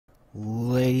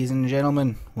Ladies and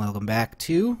gentlemen, welcome back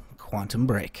to Quantum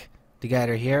Break.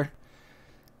 DeGuider here.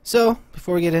 So,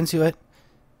 before we get into it,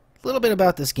 a little bit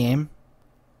about this game.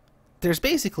 There's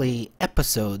basically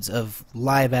episodes of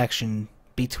live action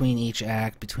between each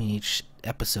act, between each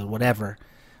episode, whatever.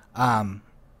 So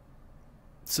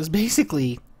it's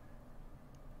basically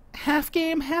half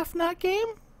game, half not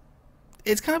game.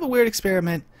 It's kind of a weird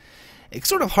experiment. It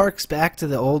sort of harks back to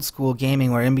the old school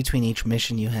gaming where in between each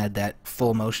mission you had that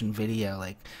full motion video,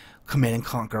 like Command and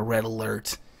Conquer, Red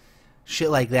Alert, shit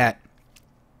like that.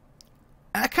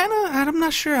 I'm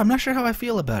not sure how I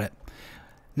feel about it.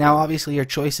 Now, obviously, your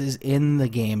choices in the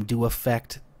game do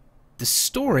affect the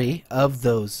story of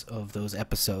those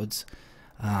episodes.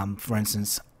 For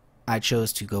instance, I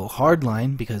chose to go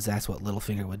hardline because that's what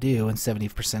Littlefinger would do, and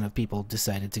 70% of people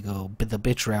decided to go the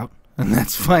bitch route, and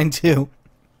that's fine too.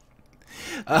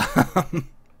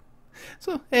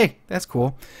 So, hey, that's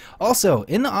cool. Also,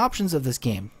 in the options of this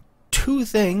game, two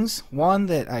things. One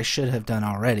that I should have done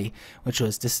already, which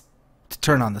was just to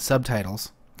turn on the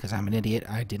subtitles, because I'm an idiot.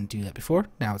 I didn't do that before.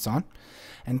 Now it's on.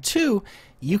 And two,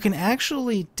 you can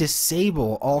actually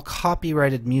disable all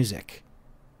copyrighted music.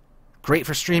 Great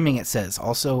for streaming, it says.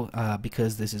 Also,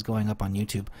 because this is going up on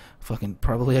YouTube, fucking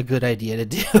probably a good idea to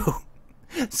do.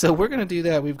 So we're going to do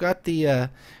that. We've got the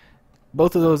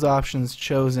both of those options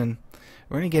chosen.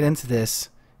 We're going to get into this.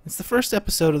 It's the first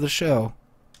episode of the show.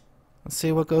 Let's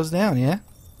see what goes down, yeah?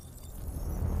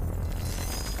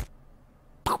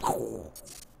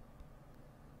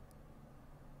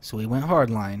 So we went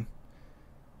hardline.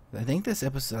 I think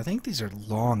these are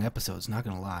long episodes, not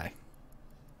going to lie.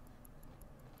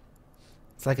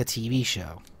 It's like a TV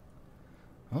show.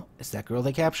 Oh, it's that girl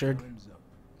they captured.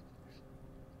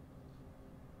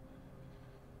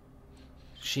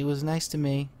 She was nice to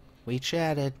me. We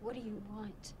chatted. What do you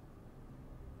want?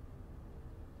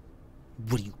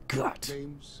 What do you got?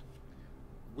 Names,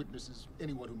 witnesses,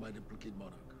 anyone who might implicate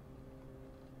Monarch.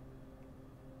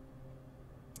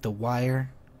 The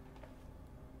Wire.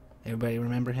 Everybody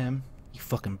remember him? You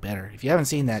fucking better. If you haven't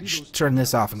seen that, turn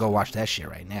this off and go watch that shit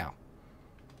right now.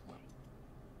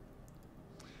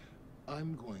 Well,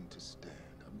 I'm going to stand.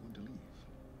 I'm going to leave.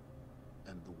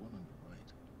 And the one on your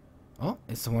right Oh,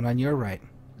 it's the one on your right.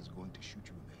 is going to shoot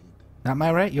you in the head. Not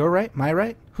my right, your right, my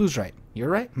right? Who's right? Your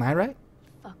right, my right?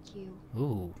 Fuck you.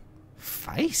 Ooh,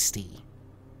 feisty.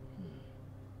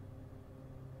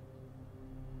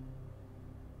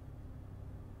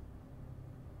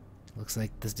 Looks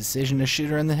like this decision to shoot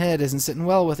her in the head isn't sitting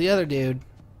well with the other dude.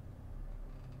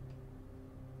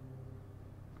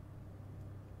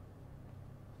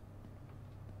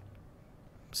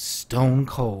 Stone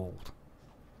cold.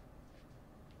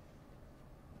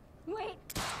 Wait.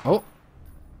 Oh.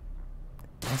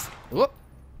 That's, whoop.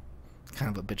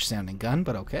 Kind of a bitch sounding gun,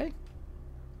 but okay.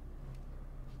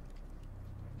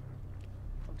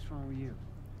 What's wrong with you?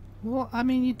 Well, I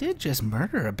mean, you did just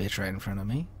murder a bitch right in front of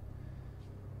me.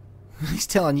 He's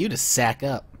telling you to sack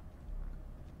up.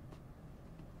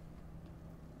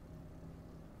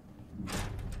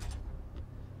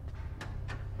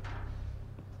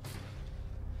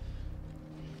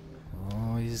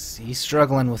 Oh, he's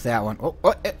struggling with that one. Oh,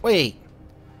 wait. Did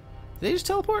they just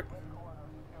teleport?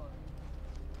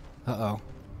 Uh-oh.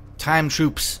 Time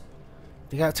troops.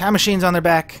 They got time machines on their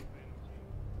back.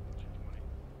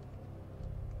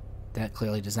 That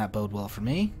clearly does not bode well for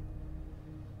me.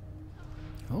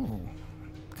 Oh,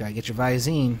 gotta get your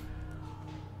Visine.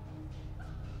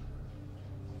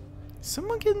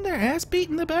 Someone getting their ass beat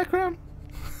in the background?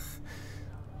 A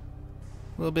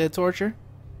little bit of torture.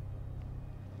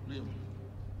 Liam,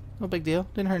 No big deal.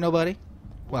 Didn't hurt nobody.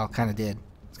 Well, kind of did.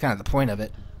 It's kind of the point of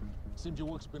it. seems your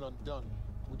work's been undone.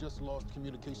 We just lost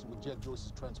communication with Jet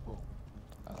Joyce's transpo.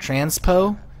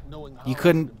 Transpo? Knowing how You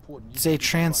couldn't important you say think it is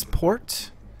to find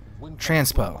transport? when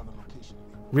Transpo. on the location.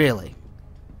 Really?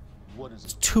 What is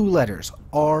it? 2 letters.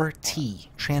 RT.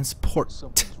 Transport.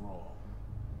 Something's wrong.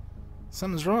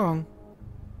 Something's wrong.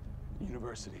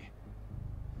 University.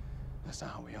 That's not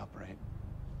how we operate.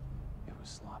 It was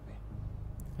sloppy.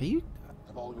 Are you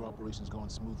Have all your operations gone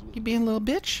smoothly? being a little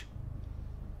bitch?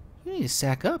 You need to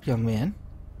sack up, young man.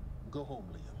 Go home,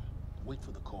 Liam. Wait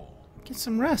for the call. Get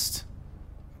some rest.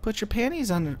 Put your panties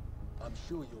under. I'm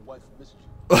sure your wife misses you.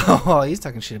 Oh, he's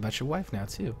talking shit about your wife now,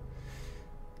 too.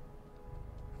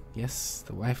 Yes,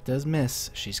 the wife does miss.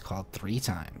 She's called 3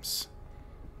 times.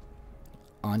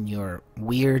 On your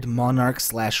weird Monarch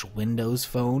 / Windows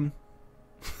phone.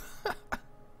 This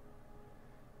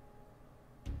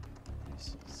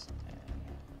is an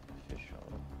official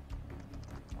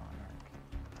Monarch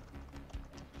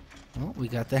Oh, we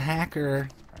got the hacker.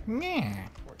 Yeah.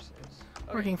 forces.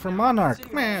 Working for now, Monarch.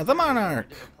 City Man, Hall the is a Monarch.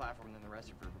 different platform than the rest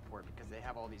of the report because they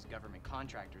have all these government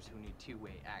contractors who need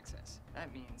two-way access.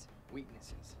 That means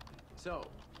weaknesses. So,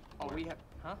 all we have,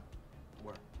 huh?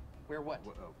 Where? Where what?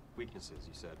 Weaknesses,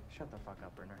 you said. Shut the fuck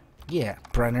up, Brenner. Yeah,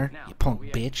 Brenner, Now, you all punk we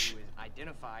have to bitch. do is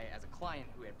identify as a client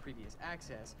who had previous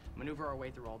access, maneuver our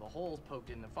way through all the holes poked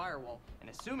in the firewall, and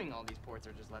assuming all these ports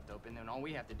are just left open, then all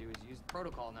we have to do is use the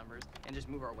protocol numbers and just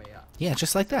move our way up. Yeah,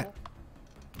 just like that.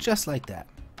 Just like that.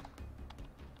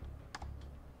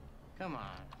 Come on.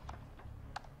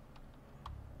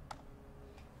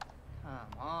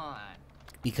 Come on.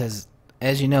 Because,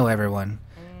 as you know, everyone,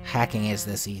 hacking is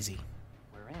this easy.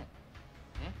 We're in.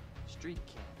 Street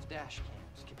cams, dash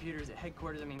cams, computers at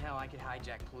headquarters. I mean, hell, I could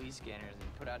hijack police scanners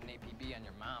and put out an APB on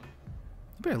your mom.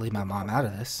 You better leave my mom out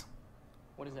of this.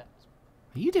 What is that?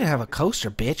 You didn't have a coaster,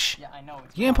 bitch. Yeah, I know.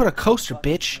 It's You didn't put a called- coaster,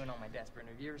 Fucking bitch. doing on my desk, Brenner.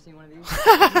 Have you ever seen one of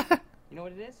these? You know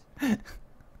what it is?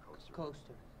 Coaster.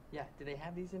 Yeah. Do they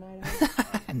have these in Idaho?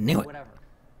 I knew it. Whatever.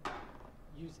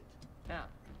 Use it. Now.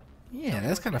 Yeah,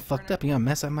 that's kind of fucked up. You're gonna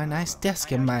mess up my nice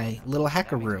desk in my little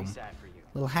hacker that makes me room. sad for you.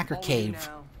 Little hacker All we do cave.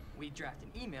 now, we draft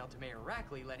an email to Mayor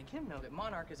Rackley letting him know that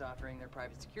Monarch is offering their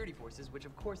private security forces, which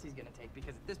of course he's going to take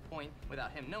because at this point,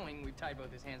 without him knowing, we've tied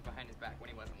both his hands behind his back when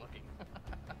he wasn't looking.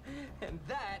 And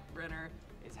that, Brenner,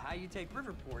 is how you take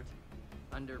Riverport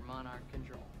under Monarch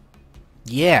control.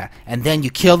 Yeah, and then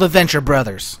you kill the Venture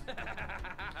Brothers.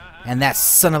 And that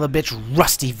son of a bitch,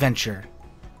 Rusty Venture.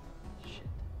 Shit.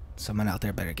 Someone out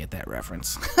there better get that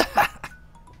reference.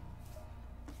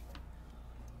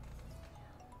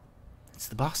 It's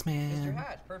the boss Mr. man.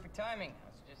 Hatch, perfect timing. I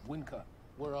was just... Wincup,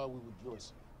 where are we with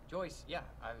Joyce? Joyce, yeah,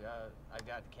 I've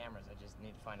got the cameras. I just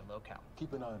need to find a locale.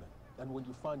 Keep an eye on it. And when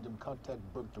you find him, contact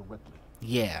Burke directly.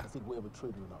 Yeah. I think we have a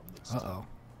traitor in our midst. Uh-oh.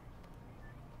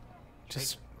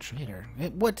 Just traitor.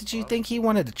 What, did you think he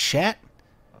wanted to chat?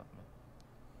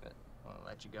 Good. I'll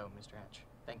let you go, Mr. Hatch.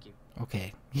 Thank you.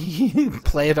 Okay.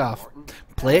 Play it off.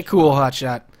 Play it cool,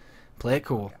 Hotshot. Play it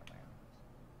cool.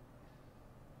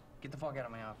 Get the fuck out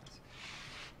of my office.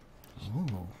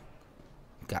 Ooh.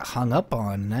 Got hung up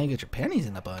on. Now you got your panties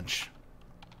in a bunch.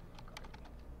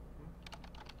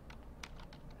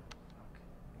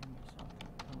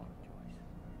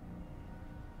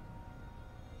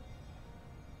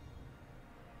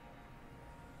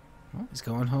 Well, he's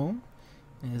going home.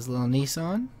 In his little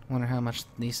Nissan. Wonder how much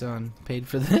Nissan paid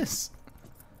for this.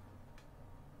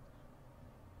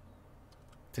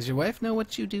 Does your wife know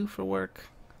what you do for work?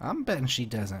 I'm betting she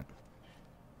doesn't.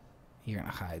 You're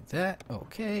gonna hide that.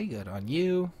 Okay, good on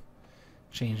you.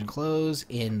 Changing clothes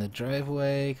in the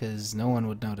driveway, because no one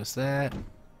would notice that.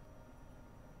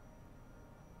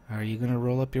 Are you gonna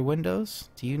roll up your windows?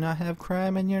 Do you not have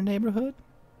crime in your neighborhood?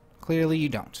 Clearly you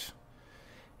don't.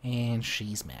 And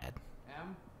she's mad.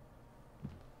 Em?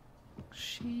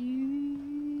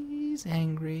 She's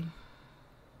angry.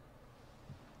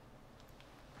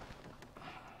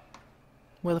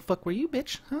 Where the fuck were you,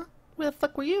 bitch? Huh? Where the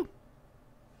fuck were you?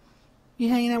 You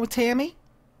hanging out with Tammy?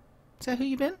 Is that who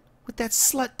you been? With that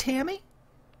slut Tammy?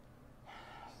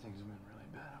 Things have been really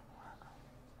bad at work.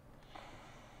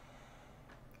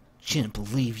 She didn't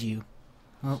believe you.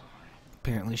 Well,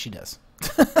 apparently she does.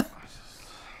 I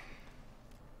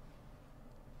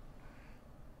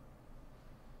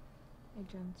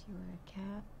dreamt you were a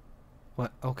cat.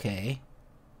 What? Okay.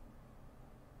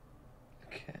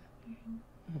 Okay.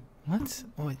 What?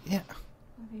 Oh, yeah.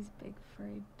 With these big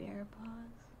furry bear paws.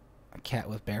 A cat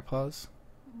with bear paws?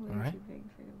 Way Alright. too big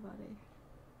for your body.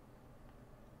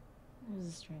 It was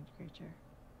a strange creature.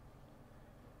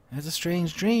 That's a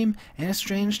strange dream and a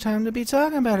strange time to be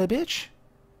talking about it, bitch.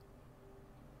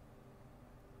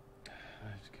 I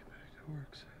have to get back to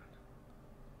work soon.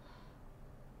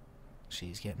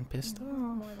 She's getting pissed off.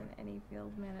 More than any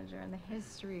field manager in the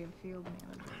history of field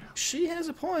managers. She has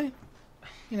a point.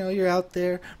 You know, you're out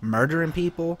there murdering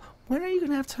people. When are you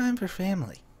going to have time for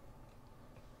family?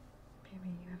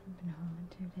 Baby, you haven't been home in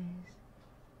 2 days.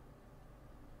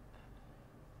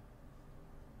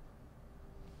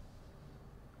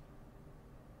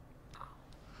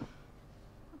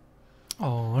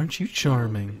 Oh, aren't you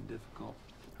charming? Being difficult.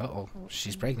 Uh-oh,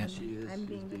 she's pregnant. She is. I'm she's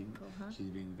being difficult, huh? She's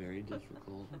being very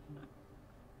difficult.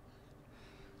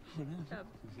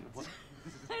 What?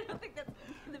 I don't think that's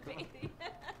the baby.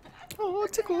 Oh,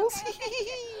 tickles.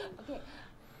 Okay.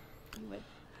 You would.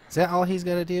 Is that all he's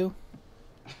got to do?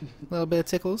 A little bit of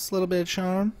tickles, a little bit of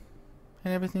charm,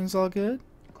 and everything's all good?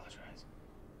 Close your eyes.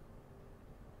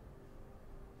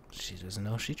 She doesn't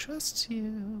know she trusts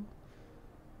you.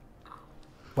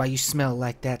 Why you smell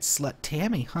like that slut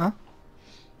Tammy, huh?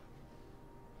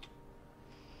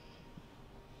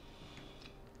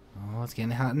 Oh, it's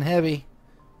getting hot and heavy.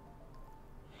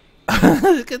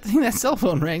 Good thing that cell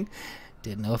phone rang.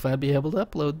 Didn't know if I'd be able to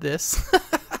upload this. It's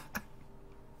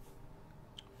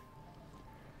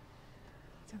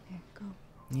okay. Go.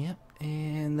 Yep,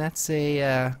 and that's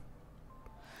a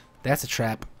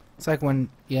trap. It's like when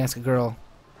you ask a girl,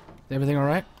 "Is everything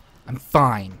alright?" "I'm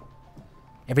fine.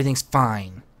 Everything's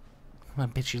fine." Well,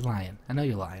 bitch, you're lying. I know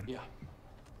you're lying. Yeah.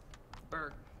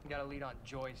 Burke, you got a lead on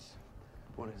Joyce.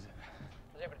 What is it?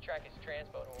 I was able to track his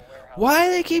transpo to a warehouse. Why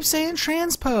do they keep saying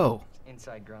transpo?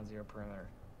 Inside ground zero perimeter.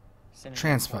 Sending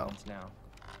Transpo. reports now.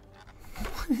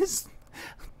 What is...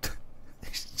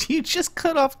 You just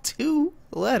cut off 2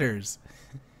 letters.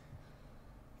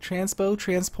 Transpo,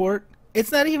 transport.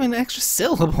 It's not even an extra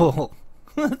syllable.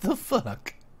 What the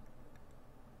fuck?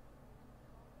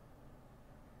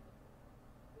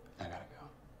 I gotta go.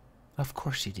 Of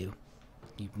course you do.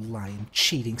 You lying,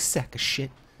 cheating sack of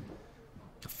shit.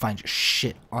 You'll find your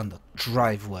shit on the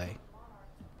driveway.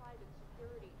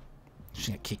 She's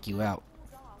gonna kick you out.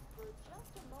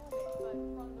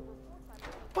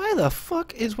 Why the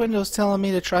fuck is Windows telling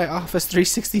me to try Office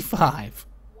 365?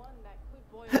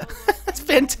 That's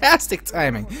fantastic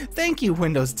timing. Thank you,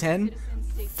 Windows 10.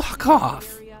 Fuck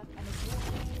off.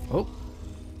 Oh.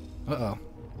 Uh-oh.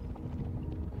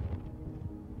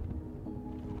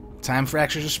 Time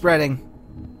fractures are spreading.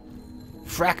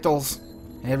 Fractals.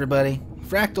 Hey, everybody.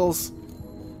 Fractals.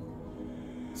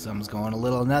 Something's going a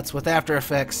little nuts with After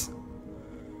Effects.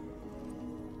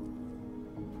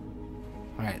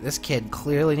 Alright, this kid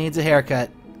clearly needs a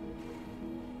haircut.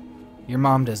 Your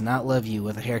mom does not love you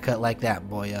with a haircut like that,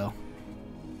 boyo.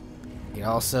 You're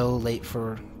also late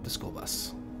for the school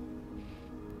bus.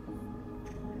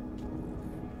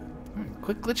 Alright,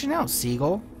 quit glitching out,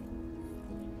 Seagull.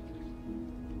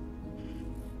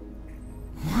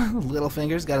 Little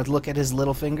fingers, gotta look at his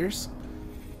little fingers.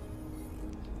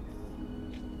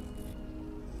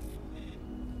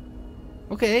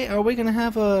 Okay, are we gonna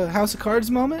have a House of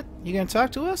Cards moment? You gonna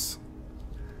talk to us?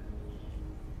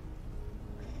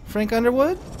 Frank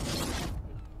Underwood?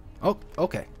 Oh,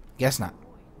 okay. Guess not.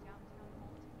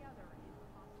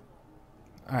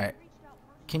 Alright.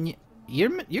 Can you...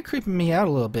 You're creeping me out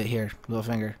a little bit here,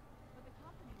 Littlefinger.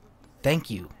 Thank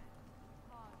you.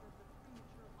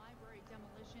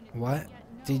 What?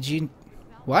 Did you...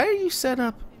 Why are you set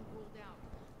up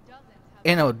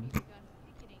in a...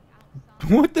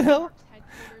 What the hell?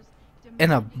 In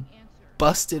a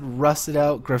busted, rusted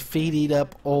out, graffitied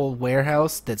up old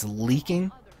warehouse that's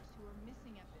leaking?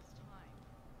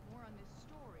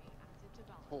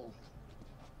 Paul,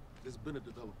 there's been a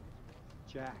development.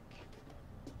 Jack,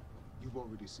 You've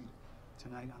already seen it.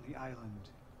 tonight on the island.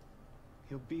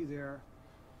 He'll be there,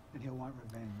 and he'll want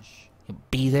revenge. You'll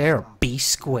be there or be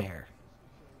square.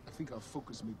 I think our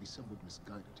focus may be somewhat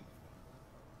misguided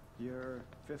here. Your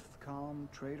fifth column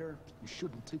traitor? You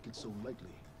shouldn't take it so lightly.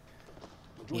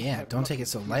 Yeah, don't take it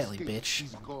so lightly, bitch.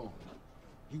 He's gone.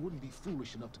 He wouldn't be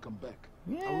foolish enough to come back.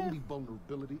 Yeah. Our only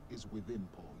vulnerability is within,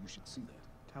 Paul. You should see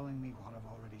that. Telling me what I've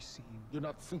already seen. You're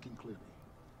not thinking clearly.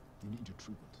 You need your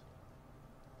treatment.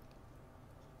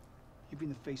 You've been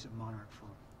the face of Monarch for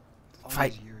all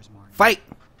Fight. these years, Martin. Fight!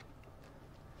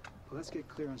 But let's get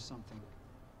clear on something.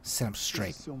 Set him This straight.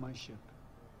 is still my ship.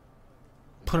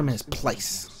 Put him in his Simply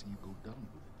place. want to see you go down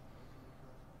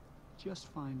with it. Just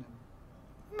find him.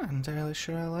 I'm not entirely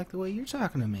sure I like the way you're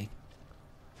talking to me.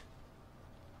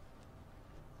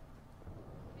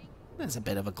 There's a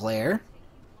bit of a glare.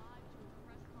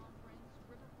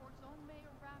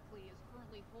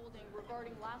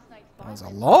 That was a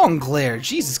long glare.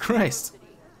 Jesus Christ.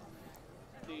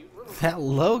 That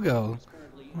logo.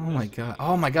 Oh my god.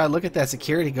 Oh my god, look at that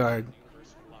security guard.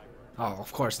 Oh,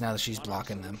 of course, now that she's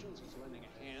blocking them. Is lending a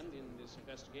hand in this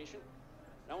investigation.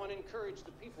 I want to encourage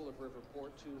the people of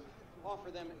Riverport to offer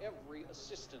them every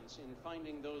assistance in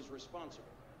finding those responsible.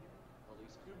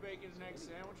 Police. 2 bacon and egg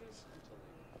sandwiches?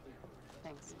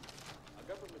 Thanks. A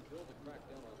government bill to crack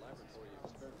down on laboratory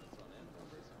experiments on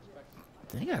animals is expected.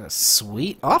 They got a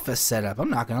sweet office setup, I'm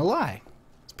not gonna lie.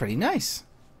 It's pretty nice.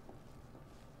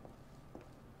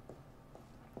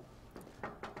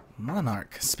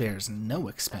 Monarch spares no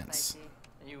expense.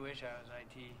 You wish I was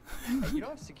IT. Hey, you don't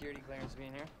have security clearance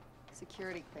being here?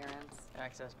 Security clearance.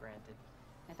 Access granted.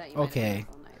 I thought you Okay. might have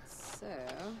all night. So,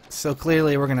 So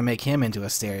clearly we're gonna make him into a You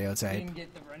stereotype. didn't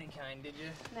get the runny kind, did you?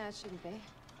 no, it shouldn't be.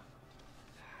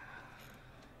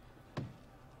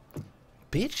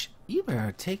 Bitch, you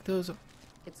better take those...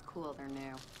 It's cool. They're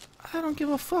new. I don't give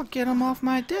a fuck, get them off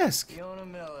my desk. Fiona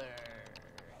Miller.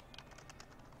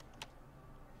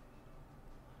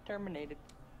 Terminated.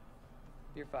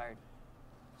 You're fired.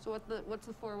 So what's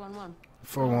the 411?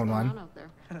 411. What's going on out there?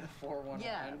 411.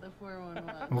 Yeah, the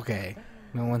 411. Okay,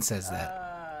 no one says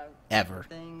that ever.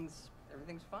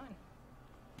 Everything's fine.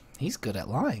 He's good at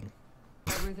lying.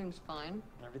 Everything's fine.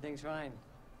 Everything's fine.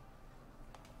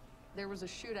 There was a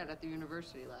shootout at the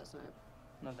university last night.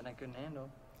 Nothing I couldn't handle.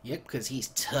 Yep, because he's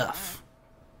tough.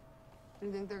 Do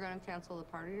you think they're gonna cancel the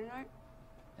party tonight?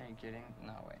 Are you kidding?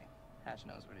 No way. Hatch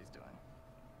knows what he's doing.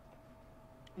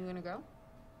 You gonna go?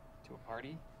 To a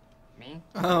party? Me?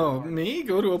 Oh, me?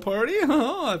 Go to a party?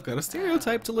 Oh, I've got a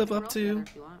stereotype to live We can up roll to. together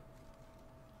if you want.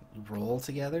 Roll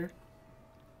together?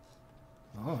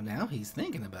 Oh, now he's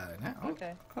thinking about it. Now.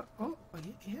 Okay.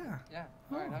 Yeah. Yeah.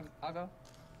 All right, I'll go.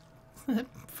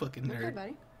 Fucking Okay, nerd.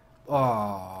 buddy.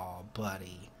 Oh,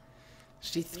 buddy.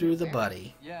 She threw the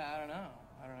buddy. Yeah, I don't know.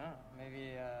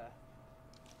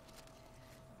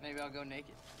 Maybe I'll go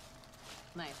naked.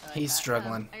 Nice. I like He's that.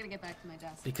 struggling. I gotta get back to my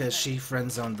desk. Because she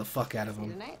friend-zoned the fuck out of See you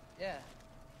him. tonight? Yeah.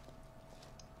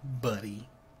 Buddy.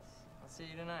 I'll see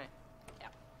you tonight.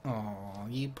 Oh,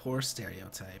 you poor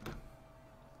stereotype.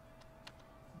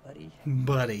 Buddy.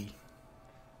 Buddy.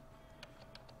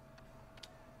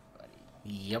 Buddy.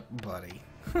 Yep, buddy.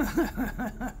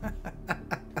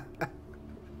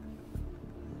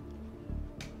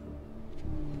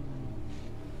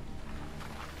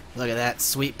 Look at that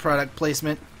sweet product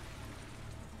placement.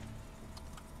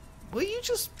 Will you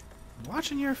just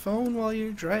watching your phone while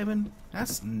you're driving?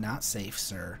 That's not safe,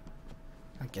 sir.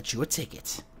 I'll get you a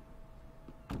ticket.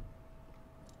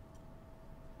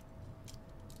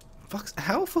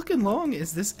 How fucking long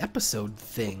is this episode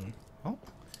thing? Oh,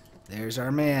 there's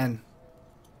our man.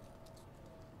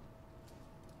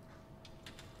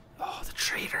 Oh, the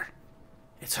traitor.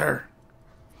 It's her.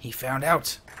 He found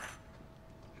out.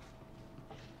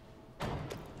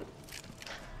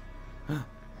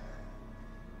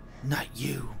 Not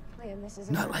you. Liam, this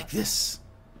isn't Not over. like this.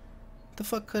 What the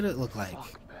fuck could it look like?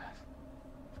 Fuck, Beth.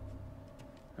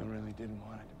 I really didn't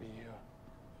want it to be you.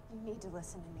 You need to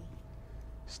listen to me.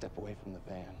 Step away from the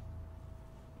van.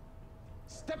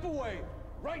 Step away!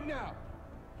 Right now!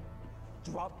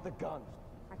 Drop the gun.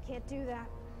 I can't do that.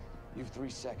 You've 3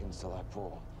 seconds till I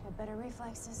pull, I have better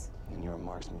reflexes. and you're a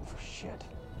marksman for shit.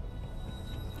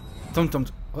 Dum dum.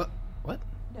 What? What?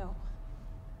 No.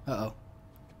 Uh-oh.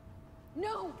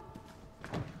 No!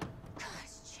 Gosh,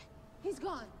 shit. He's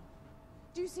gone.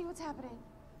 Do you see what's happening?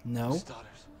 No.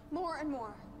 Stutters. More and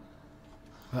more.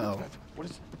 Uh-oh. Beth, what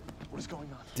is going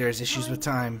on? There's issues with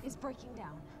time. Is breaking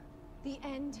down. The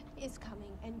end is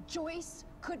coming, and Joyce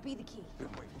could be the key.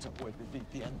 Wait,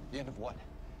 the end of what?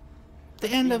 The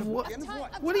end of what? Of time,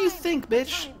 of What do you time, think, of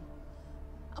bitch? time.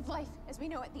 Of life as we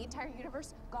know it, the entire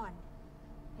universe gone.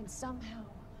 And somehow,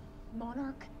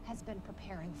 Monarch has been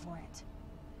preparing for it.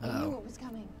 They knew Uh-oh. it was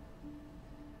coming.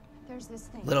 There's this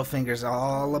thing. Littlefinger's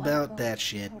all about Lifeboat that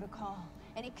shit. Protocol,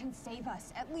 and it can save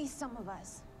us, at least some of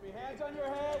us. Hands on your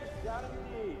head, down on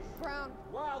your knees. Brown,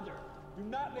 Wilder, do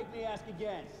not make me ask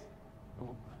again.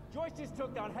 Joyce just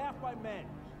took down half my men.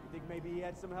 You think maybe he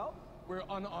had some help? We're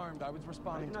unarmed. I was I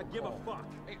responding do to not give a fuck.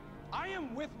 Hey, I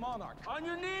am with Monarch. On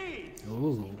your knees!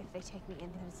 Ooh. if they take me in,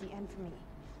 then it's the end for me.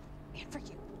 And for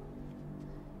you.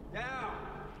 Down!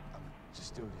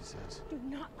 Just do what he says. Do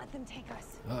not let them take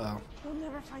us. Uh-oh. We'll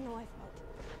never find the lifeboat.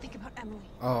 Think about Emily.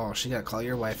 Oh, she gotta call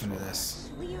your wife into this.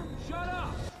 Liam. Shut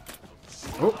up!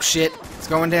 Oh, shit. It's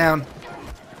going down.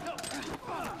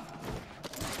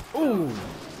 Ooh.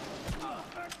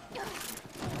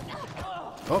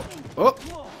 Oh,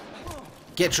 oh.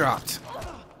 Get dropped.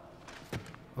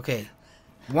 Okay.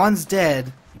 One's dead.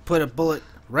 You put a bullet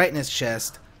right in his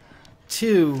chest.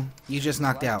 2, you just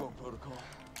knocked out.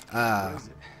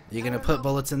 You gonna put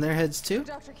bullets in their heads too?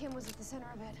 Dr. Kim was at the center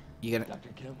of it. You gonna Dr.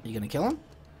 Kim? kill him?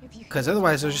 If you Because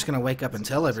otherwise they're just gonna wake up and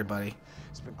tell everybody.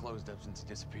 It's been closed up since he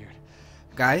disappeared.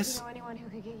 Guys? know anyone who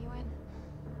could get you in?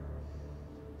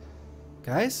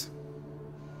 Guys?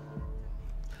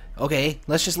 Okay,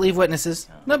 let's just leave witnesses.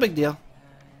 No big deal.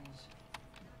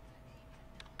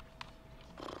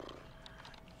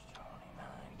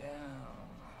 29 down.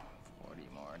 40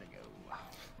 more to go.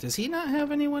 Does he not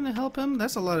have anyone to help him?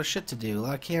 That's a lot of shit to do. A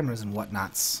lot of cameras and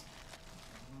whatnots.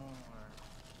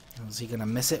 More. Is he gonna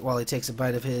miss it while he takes a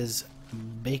bite of his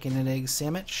bacon and egg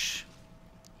sandwich?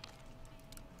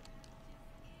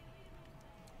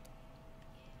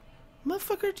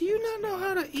 Motherfucker, do you not know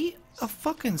how to eat a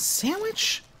fucking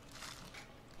sandwich?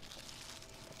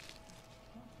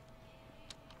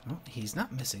 Oh, he's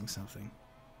not missing something.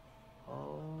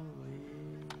 Holy.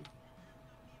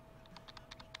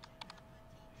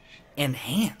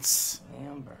 Enhance.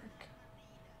 Hamburg.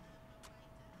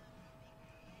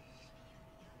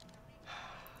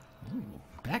 Ooh,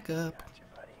 back up. Gotcha,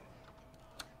 buddy.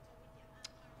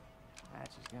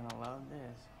 gonna love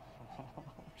this. Oh,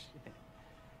 shit. The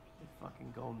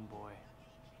fucking golden boy.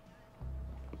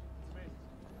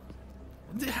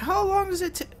 How long does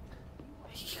it take?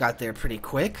 He got there pretty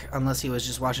quick, unless he was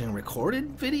just watching a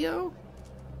recorded video?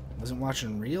 Wasn't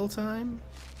watching real time?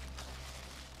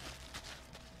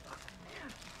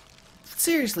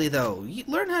 Seriously though, you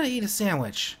learn how to eat a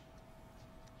sandwich.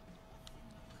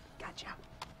 Gotcha.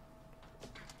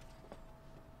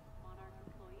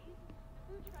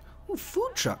 Ooh,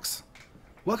 food trucks.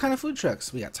 What kind of food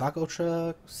trucks? We got taco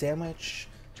truck, sandwich,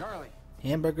 Charlie,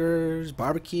 hamburgers, I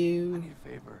barbecue. need a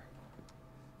favor.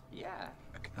 Yeah.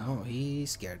 Oh,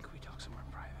 he's scared. Can we talk somewhere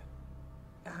private?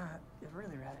 I'd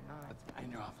really rather not.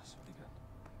 In your office would be good.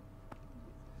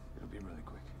 It'll be really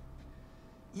quick.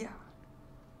 Yeah.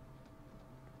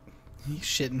 He's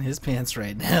shitting his pants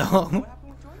right now. What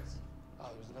happened with Joyce?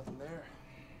 Oh, there's nothing there.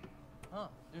 Huh?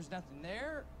 There's nothing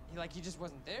there? He just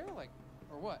wasn't there? Like,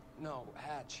 or what? No,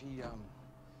 Hatch, he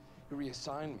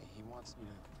reassigned me. He wants me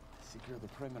to secure the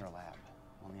perimeter lab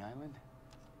on the island.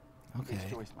 Okay.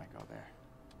 Guess Joyce might go there.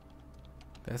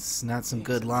 That's not some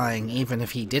good lying, even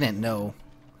if he didn't know.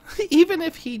 Even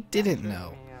if he didn't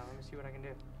know. Let me see what I can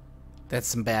do. That's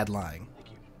some bad lying.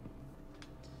 Thank you.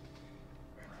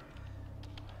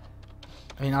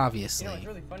 I mean, obviously. You know, it's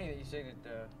really funny that you say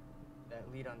that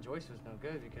that lead on Joyce was no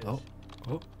good because.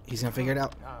 Oh, he's gonna figure it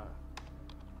out. It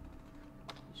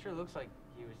sure looks like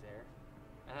he was there,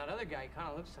 and that other guy kind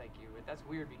of looks like you, but that's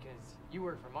weird because you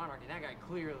work for Monarch, and that guy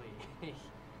clearly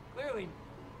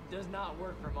does not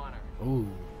work for Monarch. Ooh,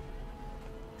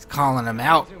 he's calling him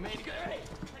out. Hey,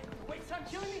 wait, stop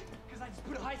killing me, because I just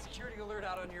put a high security alert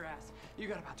out on your ass. You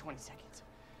got about 20 seconds.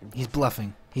 He's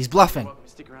bluffing. He's You're bluffing. welcome to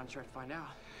stick around and try to find out.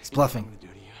 He's bluffing. What do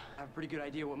to you? I have a pretty good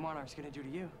idea what Monarch's gonna do to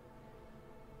you.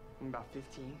 In about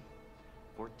 15,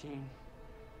 14,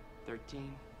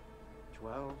 13,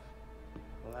 12,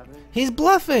 11. He's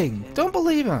bluffing. 10. Don't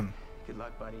believe him. Good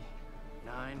luck, buddy.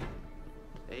 9,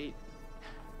 8.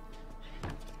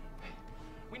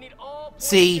 We need all.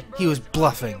 See, he was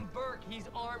bluffing. Burke. He's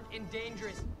armed and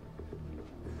dangerous.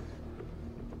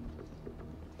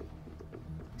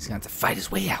 He's gonna have to fight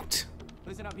his way out.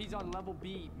 Listen up. He's on level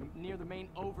B, near the main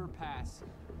overpass.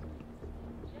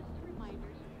 Just a reminder,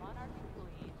 you Monarch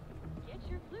employees, get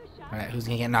your flu shot. All right, who's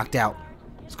gonna get knocked out?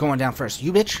 Who's going down first?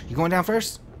 You bitch. You going down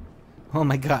first? Oh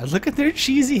my God! Look at their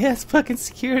cheesy ass fucking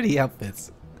security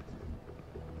outfits.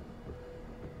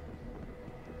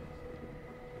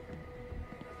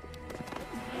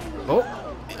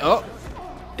 Oh,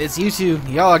 it's you two.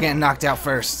 Y'all are getting knocked out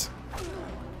first.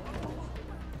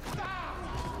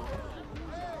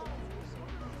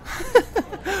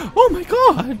 Oh my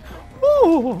God!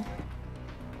 Oh.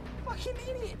 Fucking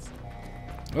idiots.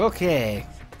 Okay,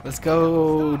 let's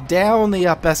go down the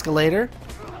up escalator.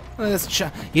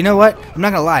 You know what? I'm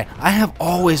not gonna lie. I have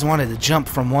always wanted to jump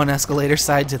from one escalator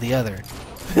side to the other.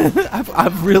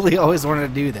 I've really always wanted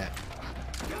to do that.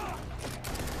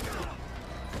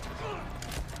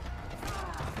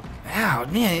 Ow,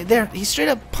 man, he's straight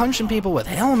up punching people with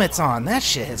helmets on. That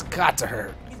shit has got to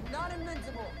hurt. He's not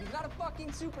invincible. He's not a fucking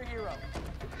superhero.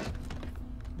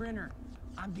 Brenner,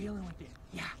 I'm dealing with it.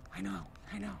 Yeah, I know.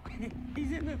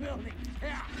 He's in the building.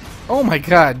 Yeah. Oh my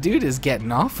God, dude is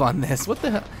getting off on this. What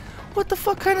the hell? What the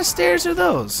fuck kind of stairs are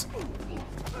those?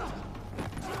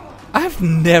 I've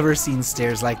never seen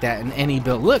stairs like that in any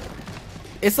build. Look,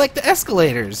 it's like the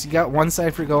escalators. You got one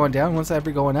side for going down, one side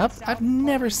for going up. I've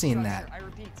never seen that. I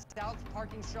repeat, south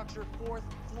parking structure, 4th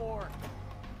floor.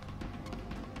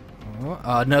 Oh,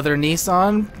 another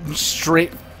Nissan,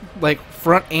 straight, like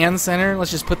front and center.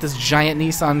 Let's just put this giant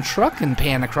Nissan truck and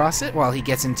pan across it while he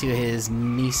gets into his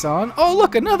Nissan. Oh,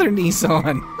 look, another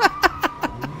Nissan.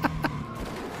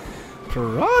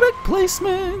 Product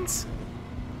placements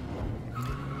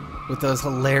with those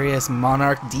hilarious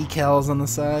Monarch decals on the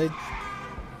side.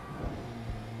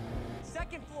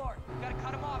 2nd floor. Gotta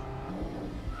cut him off.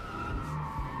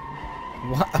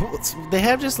 What? They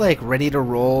have just like ready to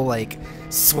roll like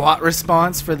SWAT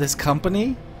response for this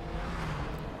company.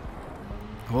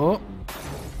 Oh,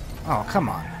 come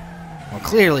on. Well,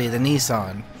 clearly the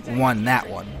Nissan won that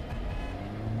one.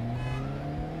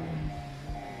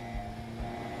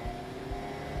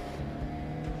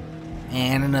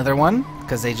 And another one,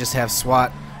 because they just have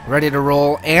SWAT ready to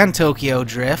roll and Tokyo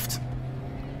Drift.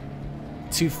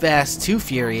 Too fast, too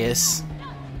furious.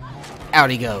 Out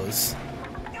he goes.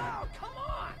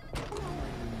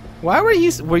 Why were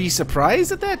you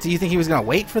surprised at that? Do you think he was gonna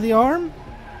wait for the arm?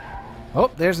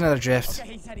 Oh, there's another drift.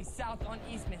 Okay, he said he's south on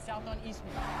Eastman.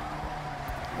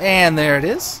 And there it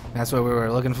is. That's what we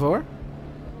were looking for.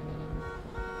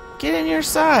 Get in your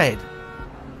side.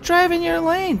 Drive in your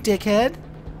lane, dickhead.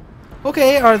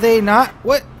 Okay, are they not?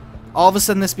 What? All of a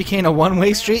sudden this became a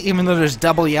one-way street even though there's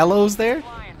double yellows there?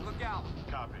 Look out.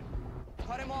 Copy.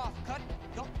 Cut him off. Cut.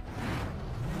 Go.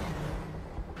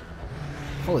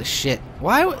 Holy shit.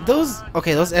 Why would those...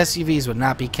 Okay, those SUVs would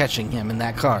not be catching him in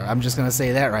that car. I'm just gonna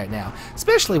say that right now.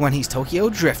 Especially when he's Tokyo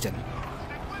drifting.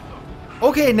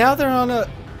 Okay, now they're on a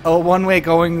one-way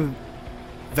going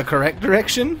the correct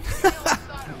direction.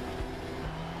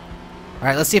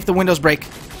 Alright, let's see if the windows break.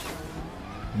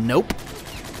 Nope.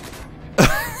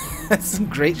 That's some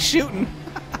great shooting.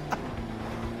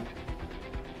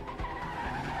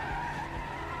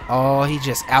 Oh, he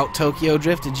just out Tokyo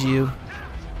drifted you.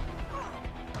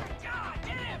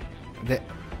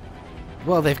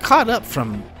 Well, they've caught up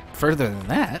from further than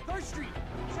that.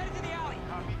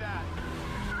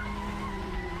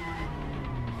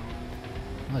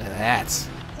 Look at that.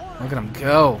 Look at him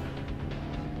go.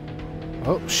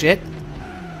 Oh, shit.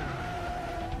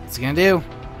 What's he gonna do?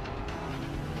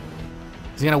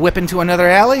 Is he gonna whip into another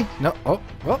alley? No. Oh,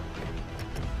 oh.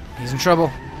 He's in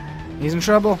trouble. He's in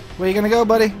trouble. Where you gonna go,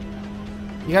 buddy?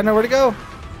 You got nowhere to go.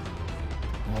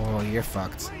 Oh, you're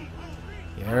fucked.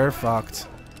 You're fucked.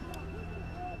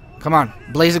 Come on.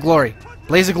 Blaze of glory.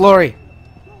 Blaze of glory.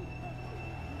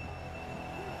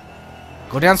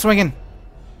 Go down swinging.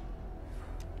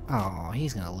 Oh,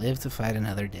 he's gonna live to fight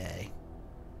another day.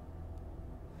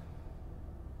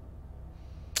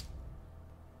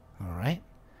 Alright.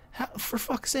 For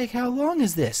fuck's sake, how long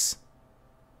is this?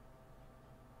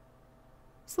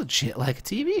 It's legit like a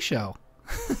TV show.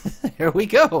 Here we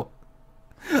go.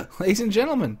 Ladies and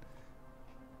gentlemen.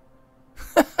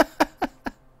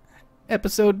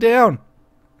 Episode down.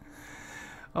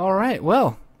 Alright,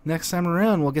 well, next time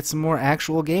around we'll get some more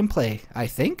actual gameplay, I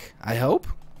think. I hope.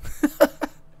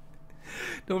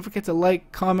 Don't forget to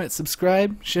like, comment,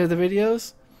 subscribe, share the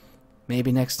videos.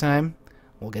 Maybe next time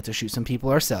we'll get to shoot some people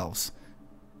ourselves.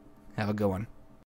 Have a good one.